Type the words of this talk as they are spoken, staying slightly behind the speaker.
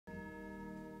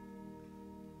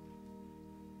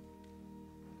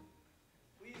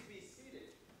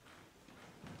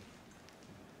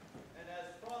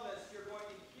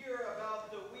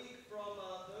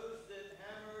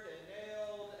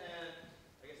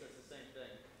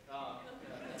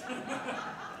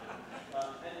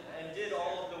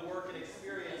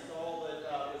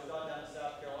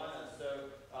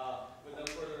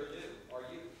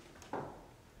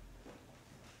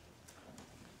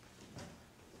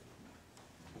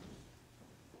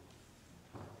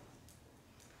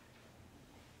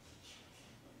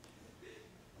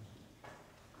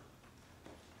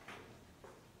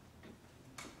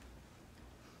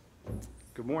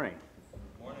Good morning.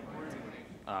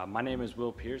 My name is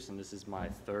Will Pierce, and this is my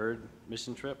third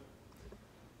mission trip.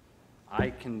 I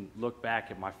can look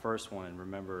back at my first one and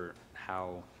remember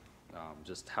how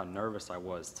just how nervous I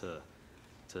was to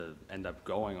end up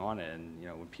going on it. And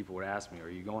when people would ask me, "Are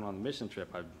you going on the mission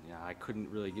trip?" I couldn't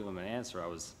really give them an answer. I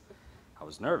was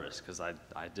nervous because I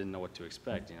didn't know what to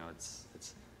expect.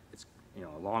 It's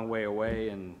a long way away,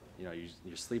 and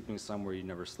you're sleeping somewhere you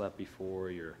never slept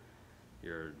before. You're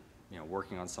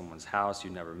working on someone's house you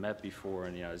never met before,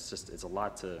 and it's a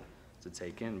lot to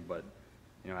take in. But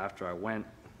after I went,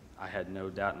 I had no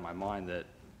doubt in my mind that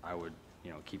I would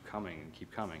keep coming and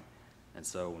keep coming. And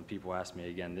so when people asked me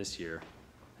again this year,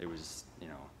 it was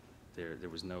there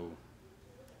was no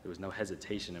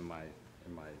hesitation in my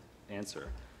answer.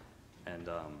 And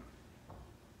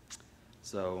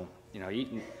so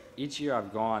each year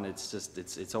I've gone,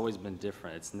 it's always been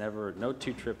different. No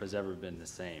two trip has ever been the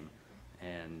same.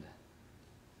 And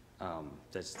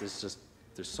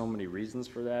there's so many reasons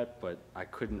for that, but I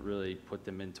couldn't really put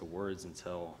them into words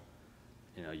until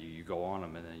you go on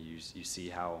them, and then you see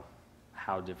how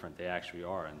different they actually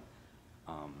are. And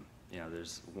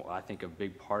I think a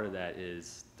big part of that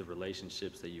is the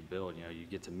relationships that you build. You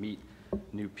get to meet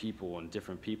new people and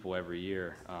different people every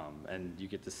year, and you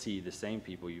get to see the same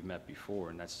people you've met before,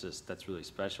 and that's really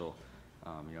special.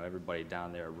 Everybody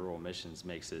down there at Rural Missions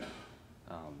makes it.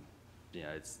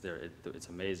 It's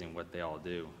amazing what they all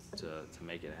do to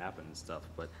make it happen and stuff.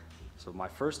 But so my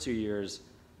first 2 years,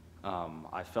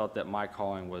 I felt that my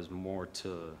calling was more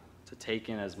to take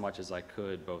in as much as I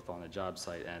could, both on the job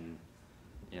site and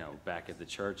back at the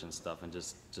church and stuff, and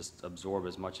just absorb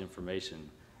as much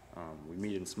information. We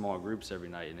meet in small groups every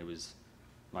night, and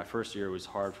my first year, it was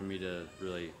hard for me to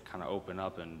really kind of open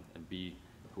up and be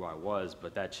who I was,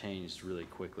 but that changed really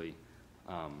quickly.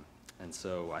 And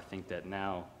so I think that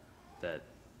now that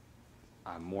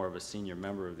I'm more of a senior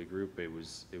member of the group, it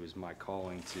was my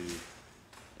calling to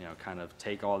kind of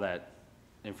take all that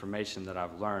information that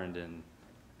I've learned and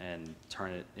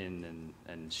turn it in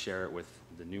and share it with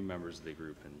the new members of the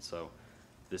group. And so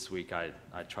this week I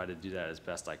tried to do that as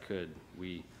best I could.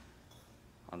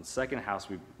 On the second house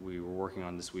we were working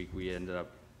on this week, we ended up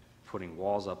putting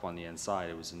walls up on the inside.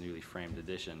 It was a newly framed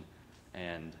addition,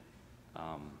 and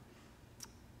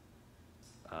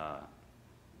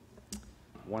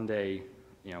one day,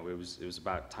 it was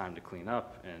about time to clean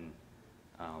up, and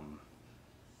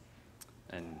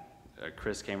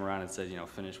Chris came around and said,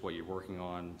 finish what you're working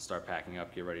on, start packing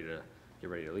up, get ready to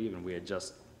leave. And we had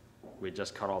just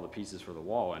cut all the pieces for the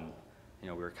wall, and we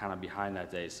were kind of behind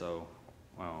that day, so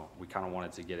we kind of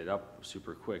wanted to get it up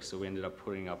super quick. So we ended up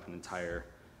putting up an entire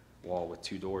wall with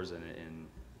 2 doors in it in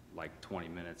like 20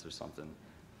 minutes or something.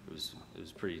 It was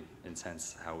pretty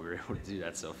intense how we were able to do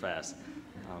that so fast.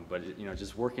 But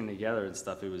just working together and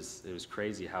stuff, it was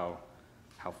crazy how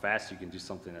fast you can do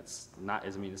something that's not.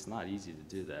 It's not easy to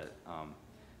do that.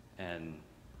 And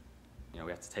we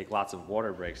have to take lots of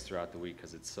water breaks throughout the week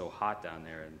because it's so hot down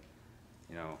there. And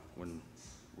when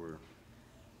we're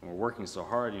working so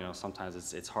hard,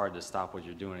 sometimes it's hard to stop what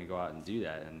you're doing and go out and do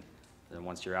that. And then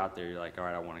once you're out there, you're like, all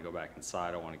right, I want to go back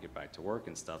inside. I want to get back to work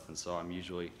and stuff. And so I'm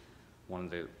usually one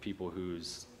of the people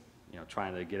who's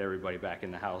trying to get everybody back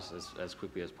in the house as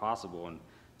quickly as possible. And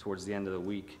towards the end of the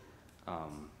week,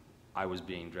 I was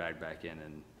being dragged back in,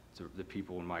 and the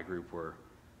people in my group were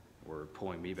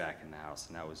pulling me back in the house,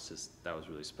 and that was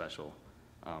really special.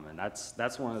 And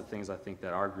that's one of the things I think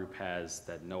that our group has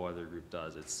that no other group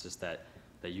does. It's just that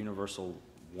universal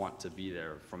want to be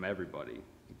there from everybody,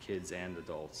 kids and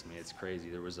adults. It's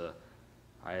crazy.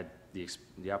 I had the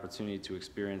opportunity to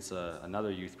experience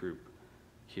another youth group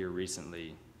here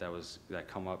recently that had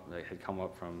come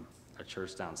up from a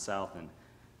church down south, and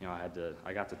I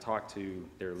got to talk to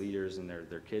their leaders and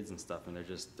their kids and stuff, and there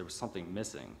was something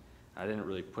missing. I didn't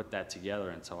really put that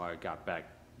together until I got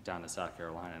back down to South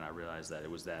Carolina, and I realized that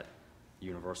it was that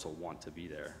universal want to be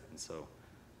there. And so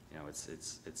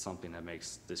it's something that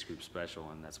makes this group special,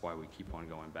 and that's why we keep on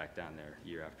going back down there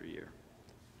year after year.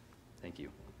 Thank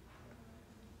you.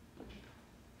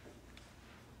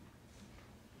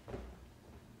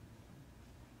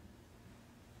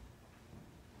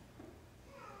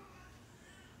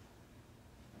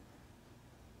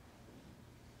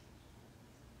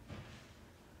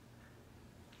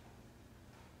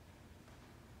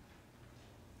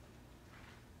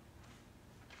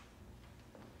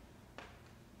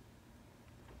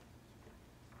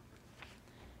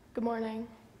 Good morning.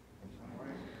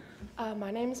 My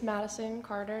name is Madison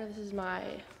Carter. This is my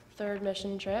third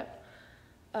mission trip.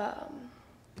 The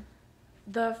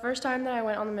first time that I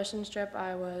went on the missions trip,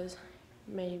 I was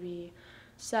maybe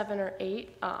 7 or 8,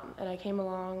 and I came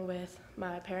along with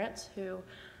my parents who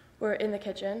were in the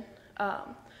kitchen.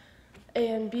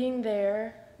 And being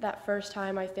there that first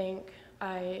time, I think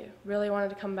I really wanted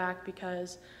to come back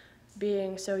because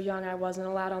being so young, I wasn't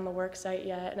allowed on the work site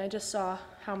yet, and I just saw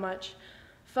how much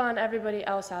fun everybody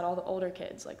else had, all the older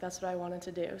kids. Like, that's what I wanted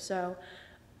to do. So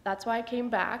that's why I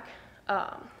came back,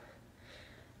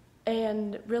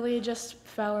 and really just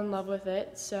fell in love with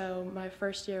it. So my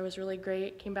first year was really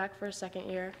great. Came back for a second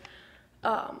year.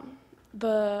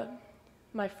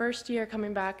 My first year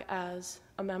coming back as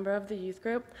a member of the youth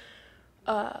group,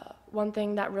 one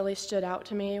thing that really stood out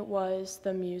to me was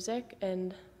the music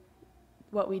and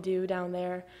what we do down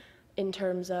there in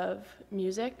terms of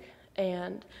music.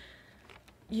 And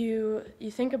you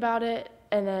think about it,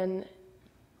 and then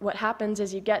what happens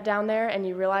is you get down there and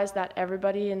you realize that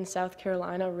everybody in South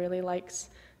Carolina really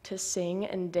likes to sing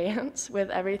and dance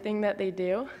with everything that they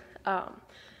do.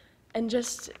 And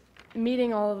just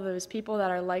meeting all of those people that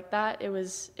are like that, it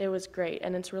was great,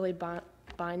 and it's really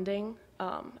binding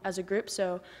as a group.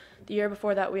 So the year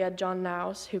before that, we had John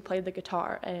Nouse, who played the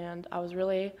guitar, and I was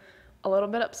really a little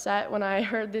bit upset when I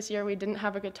heard this year we didn't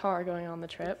have a guitar going on the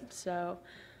trip. So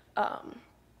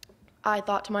I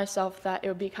thought to myself that it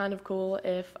would be kind of cool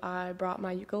if I brought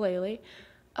my ukulele,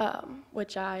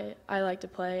 which I like to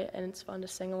play, and it's fun to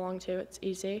sing along to. It's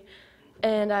easy.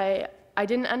 And I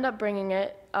didn't end up bringing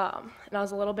it, and I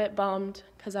was a little bit bummed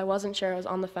because I wasn't sure. I was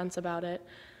on the fence about it.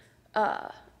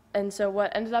 And so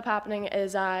what ended up happening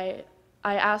is I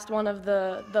asked one of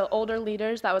the older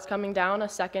leaders that was coming down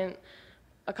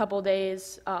a couple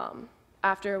days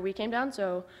after we came down.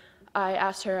 So I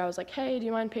asked her, I was like, hey, do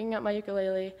you mind picking up my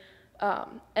ukulele?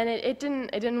 And it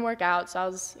didn't work out, so I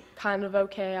was kind of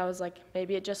okay. I was like,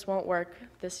 maybe it just won't work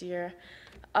this year.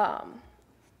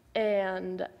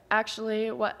 And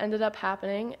actually what ended up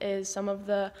happening is some of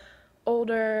the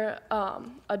older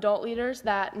adult leaders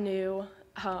that knew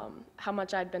how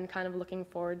much I'd been kind of looking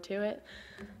forward to it,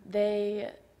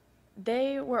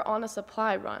 they were on a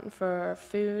supply run for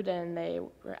food, and they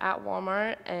were at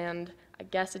Walmart, and I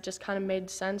guess it just kind of made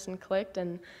sense and clicked,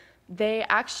 and they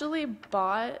actually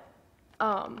bought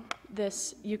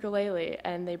this ukulele,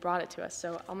 and they brought it to us.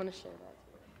 So I'm going to share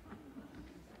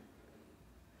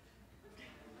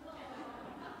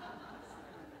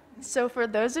that. So for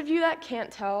those of you that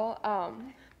can't tell,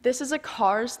 this is a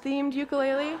Cars-themed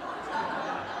ukulele.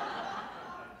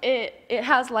 It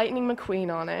has Lightning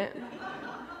McQueen on it.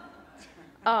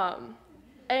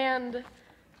 And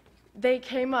they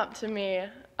came up to me,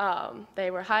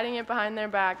 they were hiding it behind their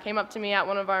back, came up to me at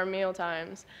one of our meal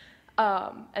times,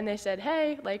 and they said,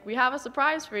 hey, like, we have a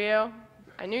surprise for you.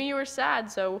 I knew you were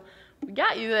sad, so we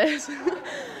got you this.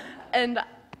 And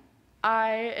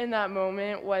I, in that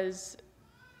moment, I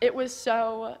was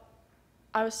so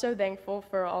thankful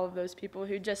for all of those people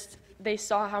who they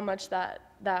saw how much that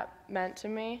meant to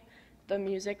me, the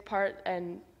music part,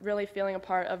 and really feeling a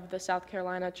part of the South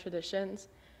Carolina traditions.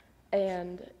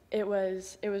 And it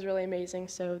was really amazing,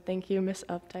 so thank you, Miss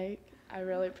Updike. I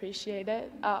really appreciate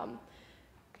it.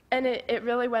 And it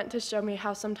really went to show me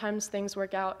how sometimes things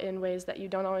work out in ways that you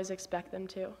don't always expect them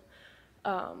to.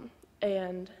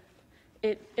 And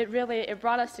it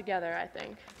brought us together, I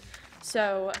think.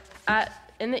 So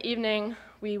in the evening,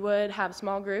 we would have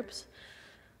small groups,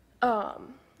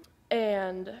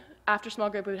 and after small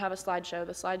group, we would have a slideshow.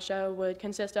 The slideshow would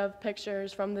consist of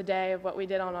pictures from the day of what we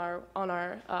did in our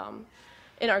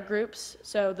groups.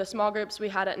 So the small groups we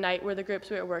had at night were the groups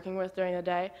we were working with during the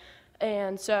day.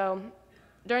 And so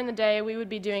during the day, we would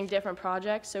be doing different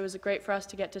projects, so it was great for us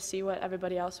to get to see what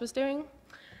everybody else was doing.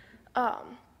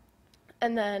 And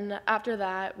then after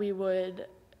that, we would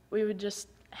just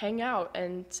hang out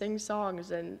and sing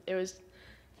songs, and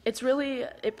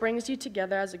it brings you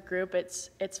together as a group.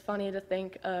 It's funny to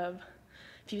think of,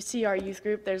 if you see our youth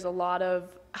group, there's a lot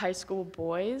of high school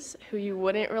boys who you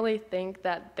wouldn't really think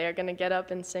that they're gonna get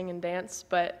up and sing and dance,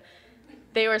 but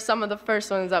they were some of the first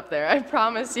ones up there, I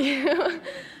promise you.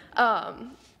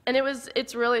 And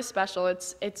it's really special.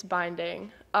 It's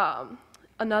binding.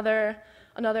 Another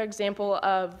example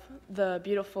of the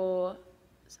beautiful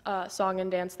song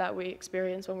and dance that we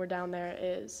experience when we're down there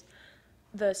is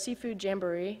the Seafood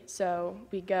Jamboree. So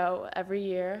we go every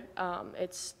year.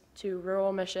 It's to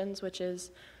rural missions, which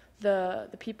is the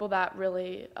people that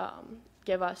really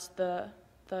give us the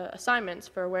assignments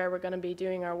for where we're going to be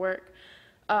doing our work.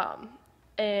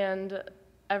 And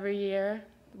every year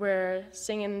we're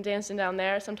singing and dancing down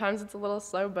there. Sometimes it's a little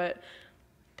slow, but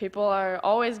people are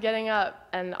always getting up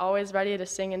and always ready to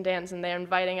sing and dance, and they're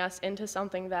inviting us into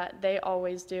something that they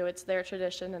always do. It's their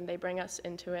tradition, and they bring us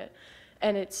into it.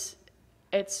 And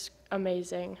it's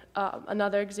amazing.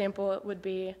 Another example would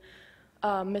be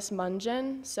Miss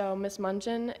Mungeon. So Miss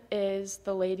Mungeon is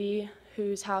the lady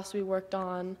whose house we worked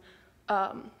on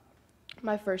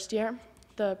my first year,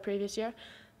 the previous year.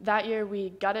 That year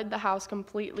we gutted the house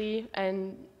completely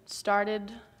and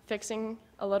started fixing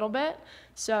a little bit.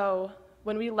 So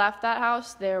when we left that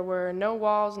house, there were no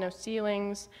walls, no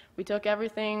ceilings. We took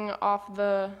everything off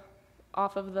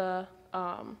of the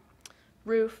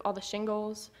roof, all the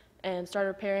shingles, and started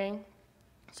repairing.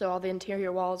 So all the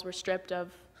interior walls were stripped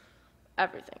of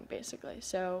everything, basically.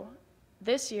 So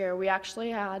this year, we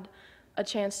actually had a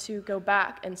chance to go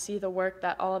back and see the work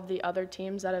that all of the other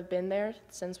teams that have been there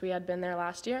since we had been there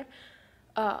last year.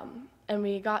 And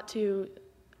we got to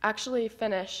actually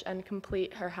finish and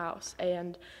complete her house.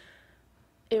 And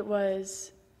it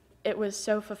was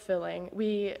so fulfilling.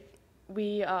 We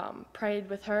prayed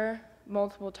with her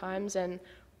multiple times, and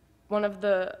one of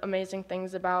the amazing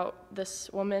things about this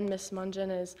woman, Miss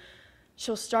Mungeon, is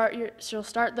she'll start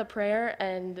the prayer,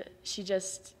 and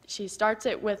she starts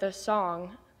it with a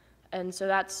song, and so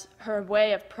that's her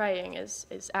way of praying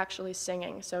is actually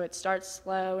singing. So it starts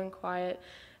slow and quiet,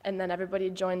 and then everybody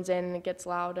joins in, and it gets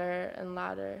louder and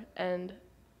louder, and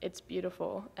it's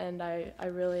beautiful. And I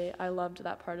loved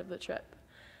that part of the trip.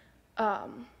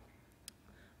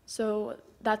 So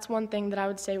that's one thing that I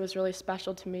would say was really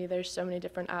special to me. There's so many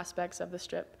different aspects of this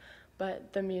trip,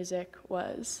 but the music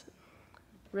was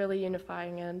really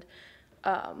unifying, and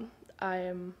I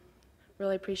am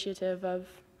really appreciative of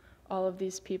all of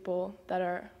these people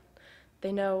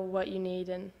they know what you need,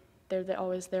 and they're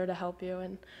always there to help you,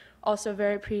 and also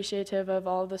very appreciative of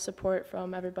all the support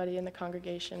from everybody in the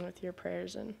congregation with your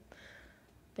prayers, and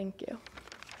thank you.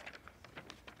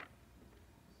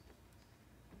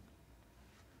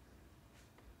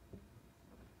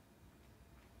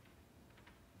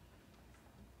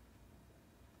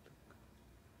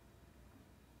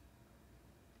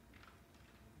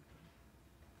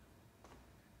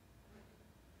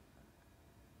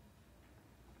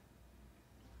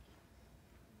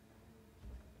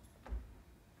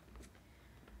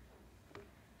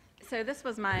 So this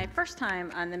was my first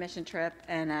time on the mission trip,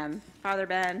 and Father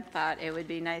Ben thought it would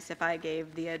be nice if I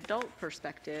gave the adult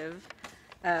perspective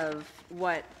of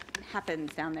what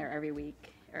happens down there every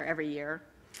week or every year.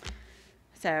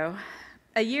 So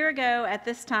a year ago at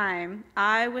this time,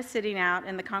 I was sitting out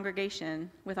in the congregation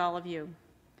with all of you,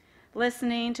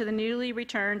 listening to the newly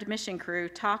returned mission crew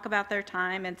talk about their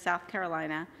time in South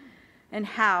Carolina and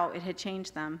how it had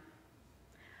changed them.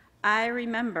 I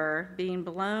remember being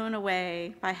blown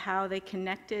away by how they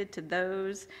connected to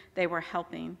those they were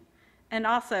helping, and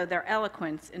also their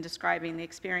eloquence in describing the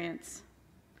experience.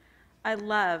 I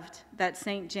loved that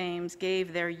St. James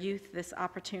gave their youth this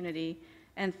opportunity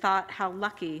and thought how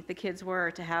lucky the kids were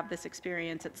to have this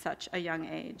experience at such a young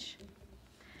age.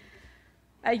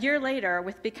 A year later,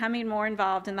 with becoming more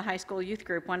involved in the high school youth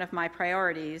group, one of my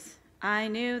priorities, I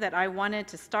knew that I wanted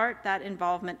to start that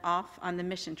involvement off on the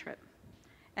mission trip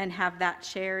and have that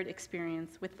shared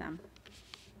experience with them.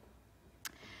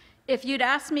 If you'd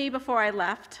asked me before I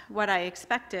left what I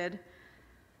expected,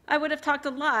 I would have talked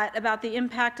a lot about the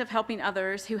impact of helping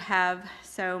others who have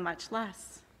so much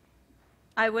less.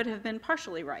 I would have been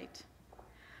partially right.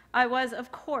 I was,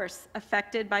 of course,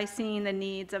 affected by seeing the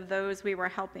needs of those we were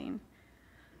helping.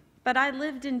 But I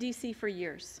lived in DC for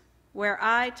years, where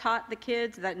I taught the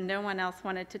kids that no one else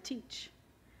wanted to teach.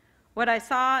 What I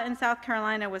saw in South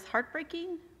Carolina was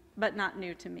heartbreaking, but not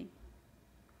new to me.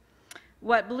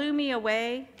 What blew me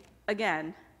away,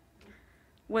 again,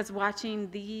 was watching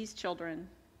these children,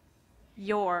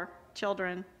 your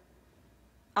children,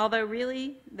 although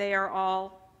really they are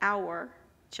all our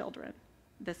children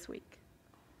this week.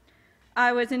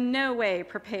 I was in no way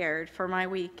prepared for my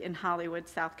week in Hollywood,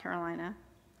 South Carolina,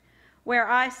 where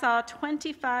I saw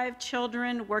 25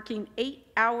 children working 8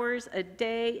 hours a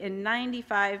day in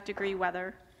 95-degree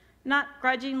weather, not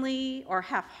grudgingly or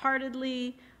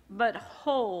half-heartedly, but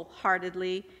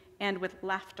wholeheartedly and with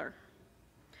laughter.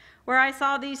 Where I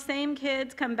saw these same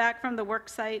kids come back from the work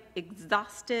site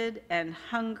exhausted and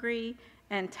hungry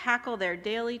and tackle their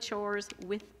daily chores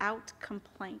without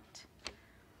complaint.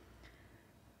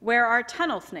 Where our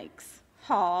tunnel snakes,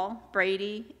 Hall,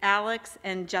 Brady, Alex,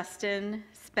 and Justin,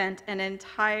 spent an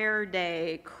entire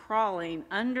day crawling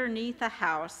underneath a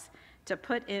house to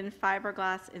put in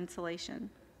fiberglass insulation.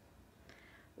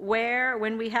 Where,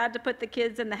 when we had to put the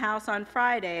kids in the house on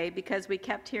Friday because we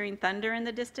kept hearing thunder in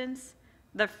the distance,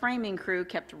 the framing crew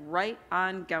kept right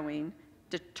on going,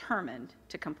 determined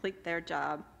to complete their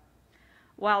job,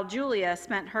 while Julia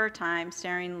spent her time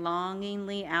staring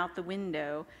longingly out the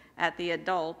window at the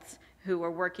adults who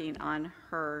were working on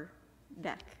her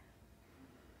deck.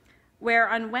 Where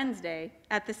on Wednesday,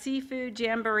 at the Seafood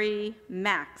Jamboree,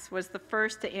 Max was the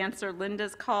first to answer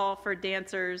Linda's call for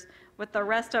dancers with the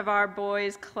rest of our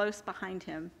boys close behind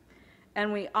him,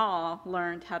 and we all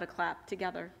learned how to clap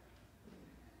together.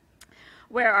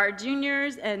 Where our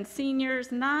juniors and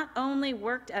seniors not only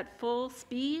worked at full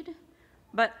speed,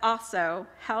 but also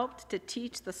helped to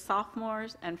teach the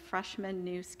sophomores and freshmen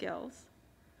new skills.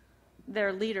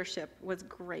 Their leadership was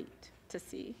great to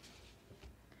see.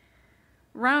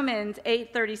 Romans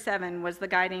 8:37 was the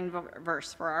guiding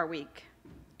verse for our week.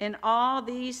 In all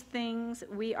these things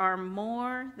we are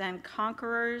more than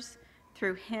conquerors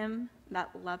through him that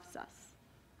loves us,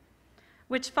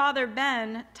 which Father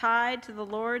Ben tied to the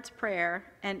Lord's Prayer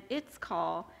and its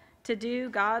call to do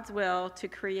God's will to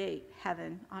create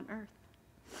heaven on earth.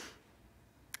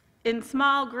 In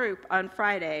small group on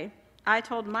Friday, I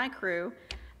told my crew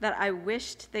that I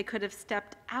wished they could have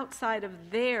stepped outside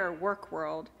of their work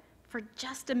world for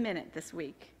just a minute this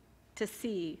week to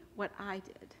see what I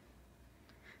did.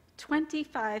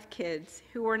 25 kids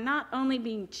who were not only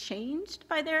being changed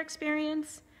by their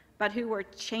experience, but who were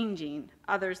changing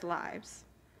others' lives,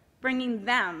 bringing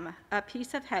them a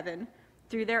piece of heaven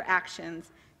through their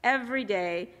actions every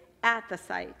day at the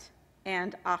site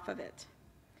and off of it,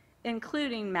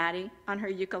 including Maddie on her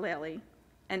ukulele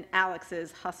and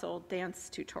Alex's hustle dance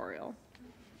tutorial.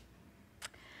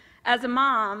 As a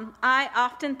mom, I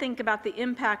often think about the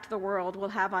impact the world will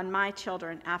have on my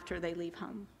children after they leave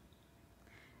home.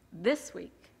 This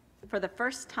week, for the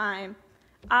first time,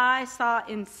 I saw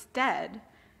instead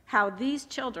how these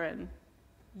children,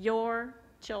 your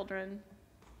children,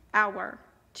 our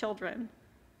children,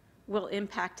 will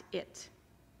impact it.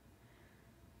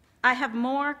 I have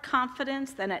more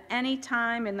confidence than at any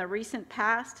time in the recent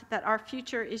past that our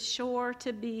future is sure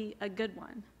to be a good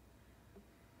one.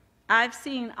 I've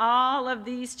seen all of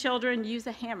these children use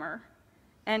a hammer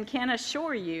and can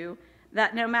assure you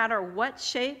that no matter what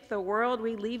shape the world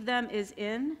we leave them is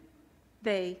in,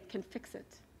 they can fix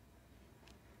it.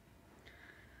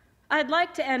 I'd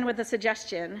like to end with a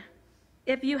suggestion.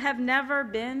 If you have never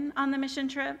been on the mission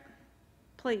trip,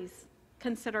 please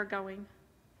consider going.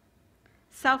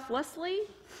 Selflessly,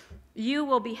 you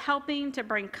will be helping to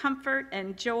bring comfort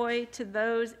and joy to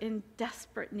those in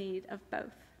desperate need of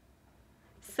both.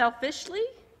 Selfishly,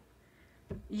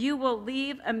 you will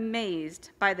leave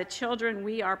amazed by the children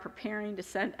we are preparing to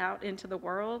send out into the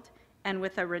world and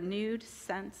with a renewed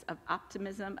sense of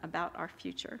optimism about our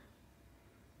future.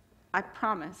 I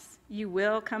promise you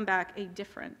will come back a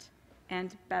different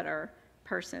and better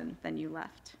person than you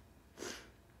left.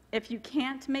 If you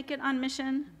can't make it on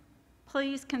mission,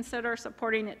 please consider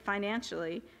supporting it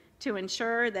financially to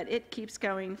ensure that it keeps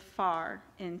going far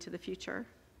into the future.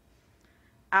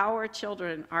 Our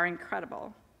children are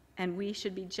incredible, and we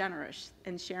should be generous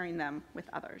in sharing them with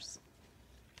others.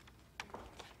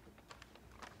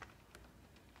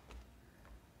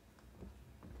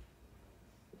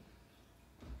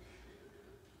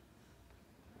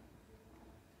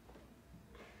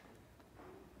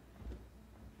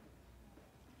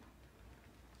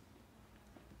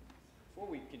 Before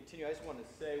we continue, I just want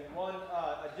to say one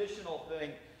additional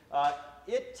thing.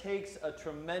 It takes a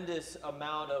tremendous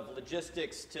amount of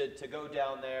logistics to go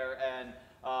down there, and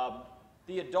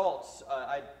the adults,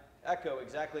 I echo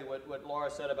exactly what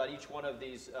Laura said about each one of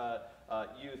these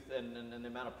youth and the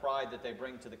amount of pride that they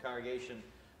bring to the congregation.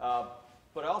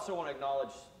 But I also want to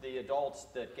acknowledge the adults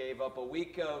that gave up a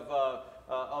week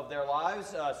of their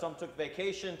lives. Some took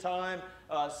vacation time.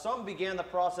 Some began the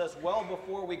process well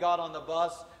before we got on the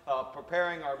bus,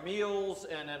 preparing our meals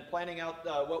and then planning out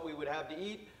what we would have to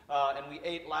eat. And we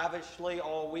ate lavishly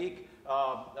all week,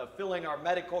 filling our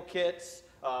medical kits,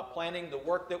 planning the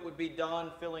work that would be done,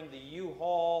 filling the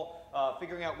U-Haul,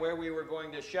 figuring out where we were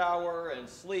going to shower and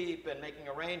sleep and making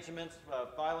arrangements,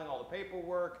 filing all the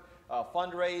paperwork,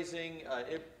 fundraising.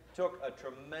 It took a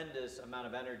tremendous amount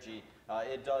of energy.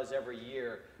 It does every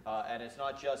year, and it's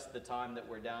not just the time that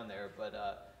we're down there, but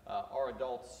our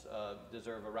adults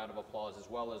deserve a round of applause as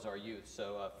well as our youth.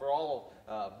 So for all,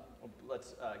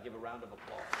 let's give a round of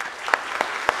applause.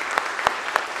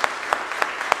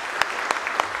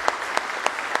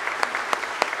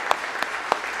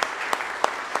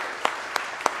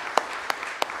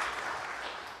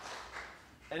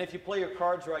 And if you play your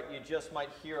cards right, you just might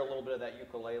hear a little bit of that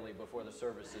ukulele before the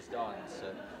service is done.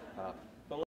 So